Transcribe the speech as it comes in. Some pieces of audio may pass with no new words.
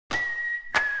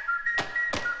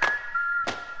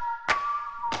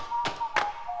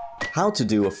How to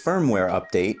do a firmware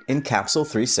update in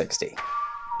Capsule360.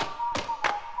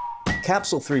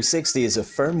 Capsule360 is a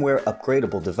firmware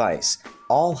upgradable device.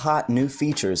 All hot new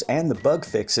features and the bug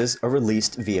fixes are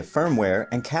released via firmware,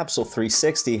 and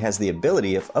Capsule360 has the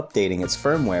ability of updating its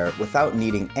firmware without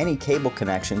needing any cable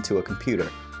connection to a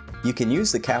computer. You can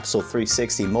use the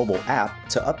Capsule360 mobile app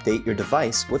to update your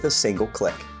device with a single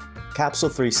click.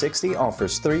 Capsule360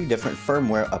 offers 3 different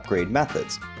firmware upgrade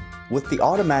methods. With the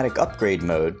automatic upgrade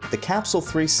mode, the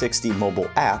Capsule360 mobile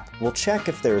app will check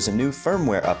if there is a new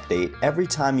firmware update every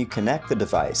time you connect the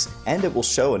device, and it will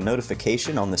show a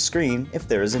notification on the screen if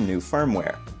there is a new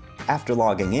firmware. After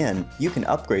logging in, you can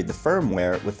upgrade the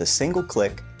firmware with a single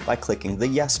click by clicking the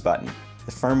Yes button.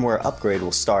 The firmware upgrade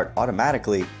will start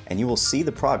automatically, and you will see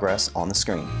the progress on the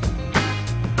screen.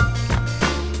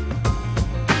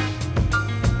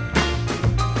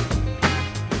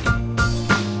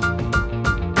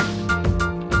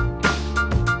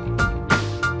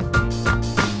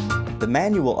 The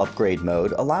manual upgrade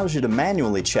mode allows you to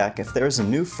manually check if there is a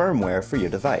new firmware for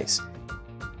your device.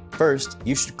 First,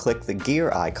 you should click the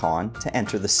gear icon to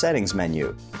enter the settings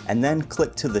menu, and then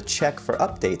click to the Check for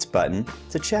Updates button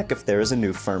to check if there is a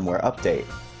new firmware update.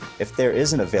 If there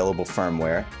is an available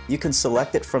firmware, you can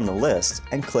select it from the list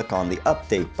and click on the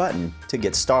Update button to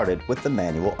get started with the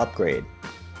manual upgrade.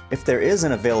 If there is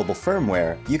an available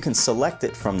firmware, you can select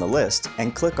it from the list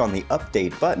and click on the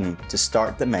Update button to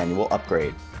start the manual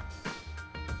upgrade.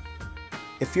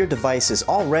 If your device is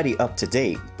already up to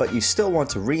date, but you still want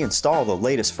to reinstall the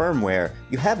latest firmware,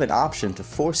 you have an option to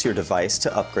force your device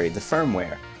to upgrade the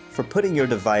firmware. For putting your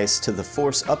device to the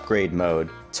Force Upgrade mode,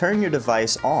 turn your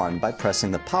device on by pressing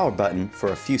the power button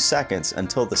for a few seconds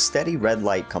until the steady red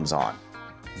light comes on.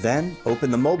 Then,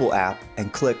 open the mobile app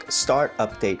and click Start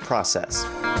Update Process.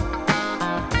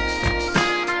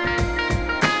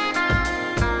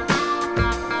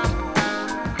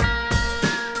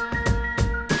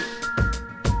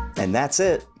 And that's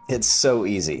it. It's so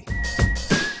easy.